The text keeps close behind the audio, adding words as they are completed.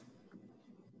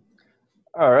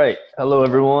All right. Hello,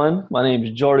 everyone. My name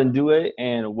is Jordan Due,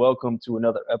 and welcome to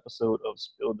another episode of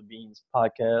Spill the Beans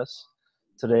podcast.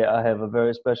 Today, I have a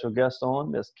very special guest on,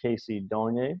 Miss Casey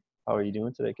Dornier. How are you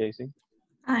doing today, Casey?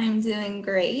 I'm doing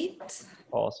great.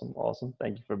 Awesome, awesome.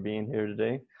 Thank you for being here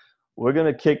today. We're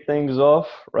going to kick things off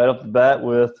right off the bat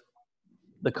with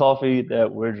the coffee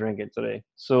that we're drinking today.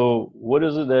 So, what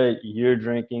is it that you're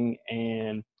drinking,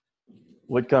 and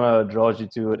what kind of draws you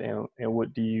to it, and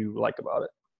what do you like about it?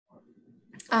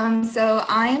 So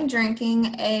I am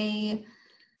drinking a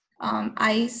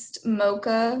iced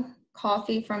mocha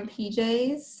coffee from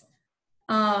PJ's.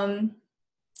 Um,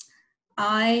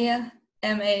 I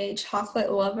am a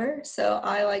chocolate lover, so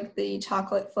I like the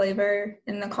chocolate flavor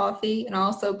in the coffee, and I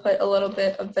also put a little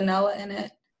bit of vanilla in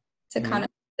it to Mhm. kind of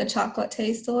the chocolate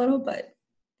taste a little. But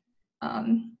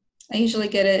I usually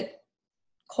get it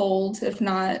cold. If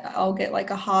not, I'll get like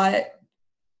a hot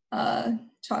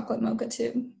chocolate mocha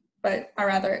too, but I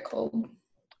rather it cold.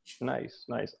 Nice,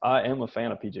 nice. I am a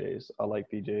fan of PJs. I like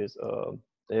PJs.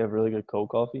 They have really good cold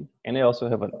coffee, and they also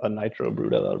have a nitro brew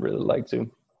that I really like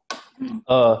too. Mm.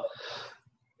 Uh,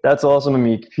 that's awesome. I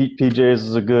mean, PJs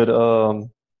is a good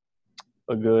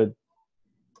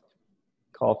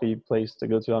coffee place to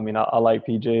go to. I mean, I like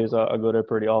PJs. I go there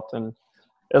pretty often,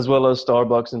 as well as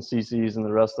Starbucks and CC's and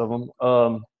the rest of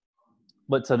them.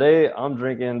 But today I'm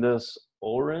drinking this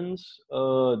orange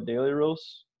Daily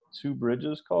Roast Two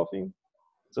Bridges coffee.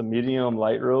 It's a medium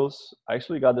light roast. I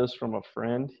actually got this from a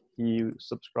friend. He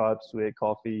subscribes to a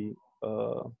coffee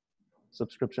uh,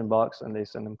 subscription box, and they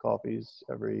send him coffees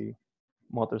every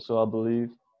month or so, I believe.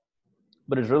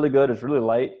 But it's really good. It's really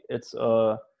light. It's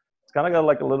kind of got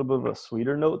like a little bit of a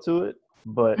sweeter note to it,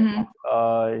 but Mhm.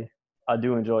 I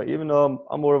do enjoy it. Even though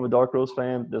I'm more of a dark roast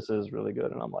fan, this is really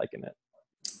good, and I'm liking it.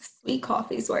 Sweet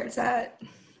coffee is where it's at.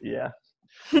 Yeah.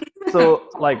 So,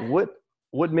 like,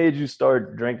 what made you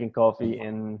start drinking coffee,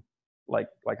 and like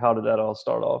how did that all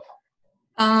start off?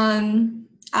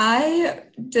 I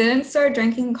didn't start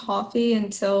drinking coffee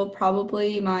until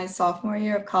probably my sophomore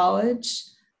year of college.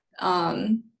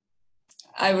 Um,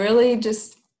 I really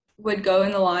just would go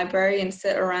in the library and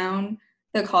sit around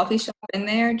the coffee shop in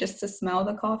there just to smell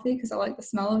the coffee because I like the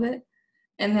smell of it.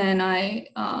 And then I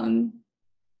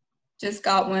just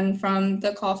got one from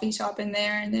the coffee shop in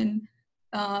there and then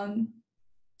um,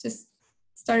 just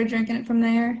started drinking it from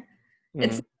there.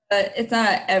 It's Mhm. it's not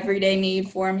an everyday need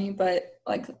for me, but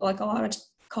like a lot of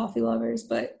coffee lovers.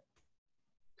 But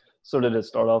So did it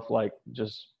start off like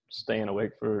just staying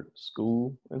awake for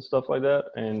school and stuff like that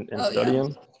and oh yeah,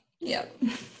 studying? yeah,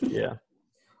 Yeah.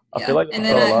 I feel yeah. like And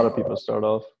that's then how a lot of people start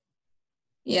off.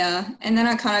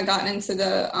 I kind of gotten into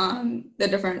the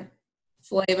different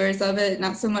flavors of it.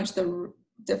 Not so much the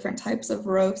different types of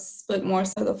roasts, but more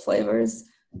so the flavors.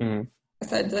 Mhm. I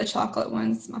said the chocolate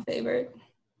one's my favorite.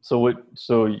 So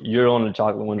you're on the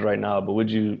chocolate ones right now, but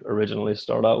would you originally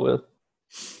start out with?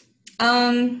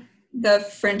 The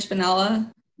French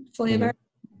vanilla flavor.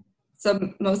 Mhm. It's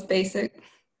the most basic Okay.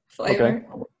 flavor.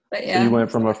 But So you yeah.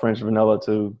 went from a French vanilla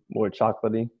to more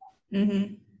chocolatey.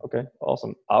 Mm-hmm. Okay,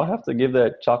 awesome. I'll have to give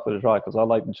that chocolate a try because I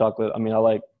like the chocolate. I mean, I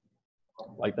like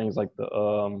things like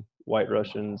the White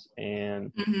Russians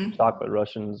and Mm-hmm. chocolate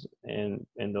Russians and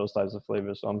those types of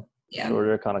flavors. So I'm Yeah. sure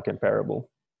they're kind of comparable.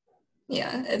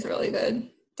 Yeah, it's really good.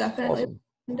 Definitely Awesome.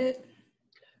 recommend it.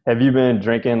 Have you been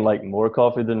drinking like more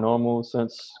coffee than normal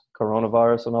since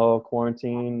coronavirus and all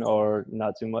quarantine, or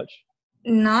not too much?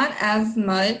 Not as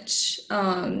much,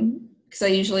 because I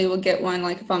usually will get one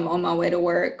like if I'm on my way to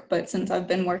work, but since I've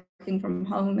been working from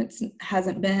home, it's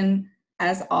hasn't been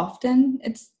as often.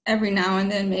 It's every now and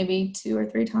then, maybe 2 or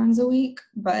 3 times a week,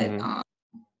 but Hmm.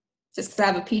 just because I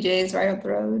have a PJ's right up the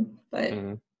road, but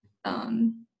Hmm.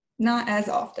 not as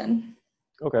often.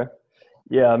 Okay.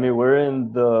 Yeah, I mean we're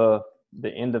in the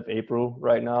end of April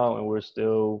right now, and we're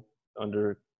still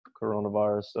under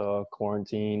coronavirus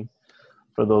quarantine.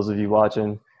 For those of you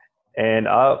watching, and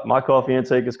my coffee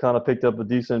intake has kind of picked up a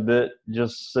decent bit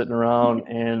just sitting around,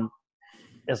 and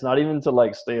it's not even to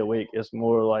like stay awake. It's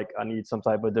more like I need some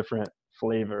type of different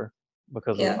flavor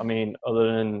because of, Yeah, I mean,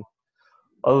 other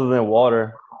than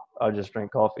water, I just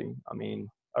drink coffee. I mean,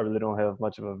 I really don't have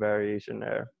much of a variation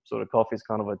there. So the coffee is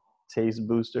kind of a taste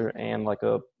booster and like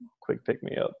a quick pick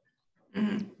me up.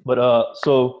 hmm, But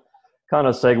so kind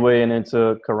of segueing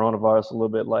into coronavirus a little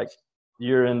bit, like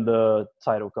you're in the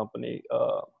title company.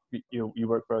 You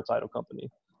work for a title company.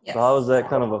 So how has yes, that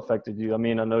kind of affected you? I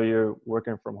mean, I know you're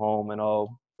working from home and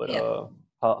all, but yeah.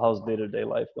 how's day-to-day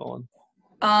life going?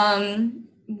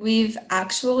 We've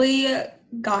actually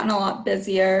gotten a lot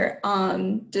busier.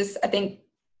 Just I think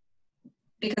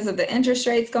because of the interest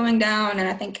rates going down, and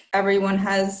I think everyone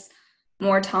has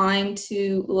more time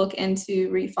to look into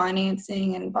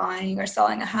refinancing and buying or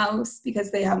selling a house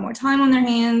because they have more time on their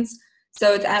hands.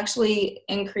 So it's actually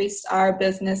increased our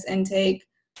business intake,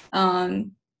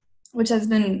 which has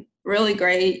been really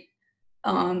great,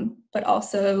 but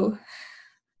also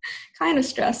kind of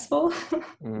stressful.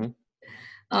 Mm-hmm.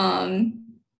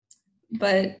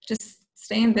 But just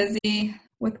staying busy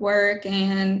with work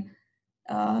and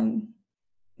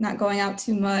not going out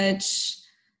too much,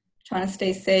 trying to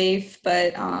stay safe.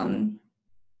 But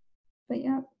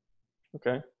yeah.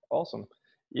 Okay, awesome.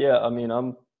 Yeah, I mean,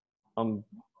 I'm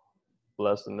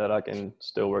blessed in that I can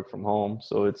still work from home,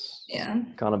 so it's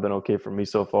kind of been okay for me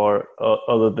so far,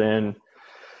 other than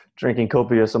drinking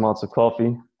copious amounts of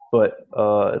coffee, but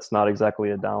it's not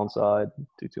exactly a downside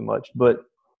too much. But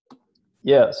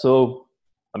yeah, so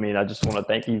I mean, I just want to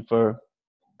thank you for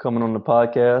coming on the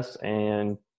podcast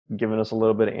and giving us a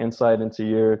little bit of insight into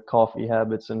your coffee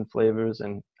habits and flavors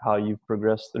and how you've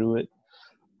progressed through it.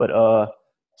 But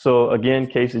so again,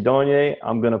 Casey Donier,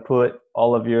 I'm going to put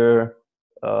all of your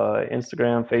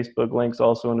Instagram, Facebook links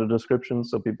also in the description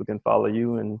so people can follow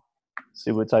you and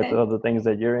see what type of other things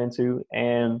that you're into.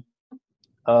 And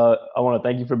I want to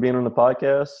thank you for being on the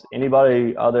podcast.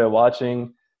 Anybody out there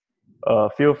watching,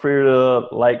 feel free to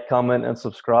like, comment, and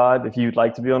subscribe. If you'd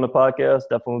like to be on the podcast,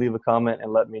 definitely leave a comment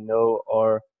and let me know.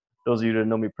 Or those of you that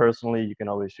know me personally, you can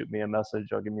always shoot me a message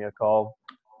or give me a call.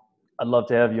 I'd love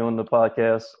to have you on the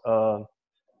podcast.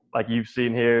 Like you've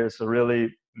seen here, it's a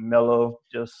really mellow,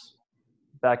 just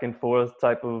back and forth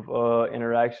type of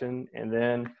interaction. And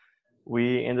then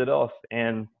we ended off.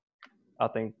 And I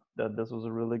think that this was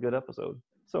a really good episode.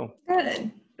 So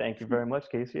Good. Thank you very much,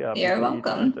 Casey. I You're appreciate your time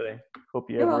welcome. today. Hope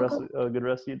you You're have welcome. a good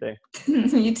rest of your day.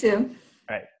 You too.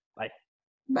 All right. Bye.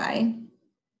 Bye.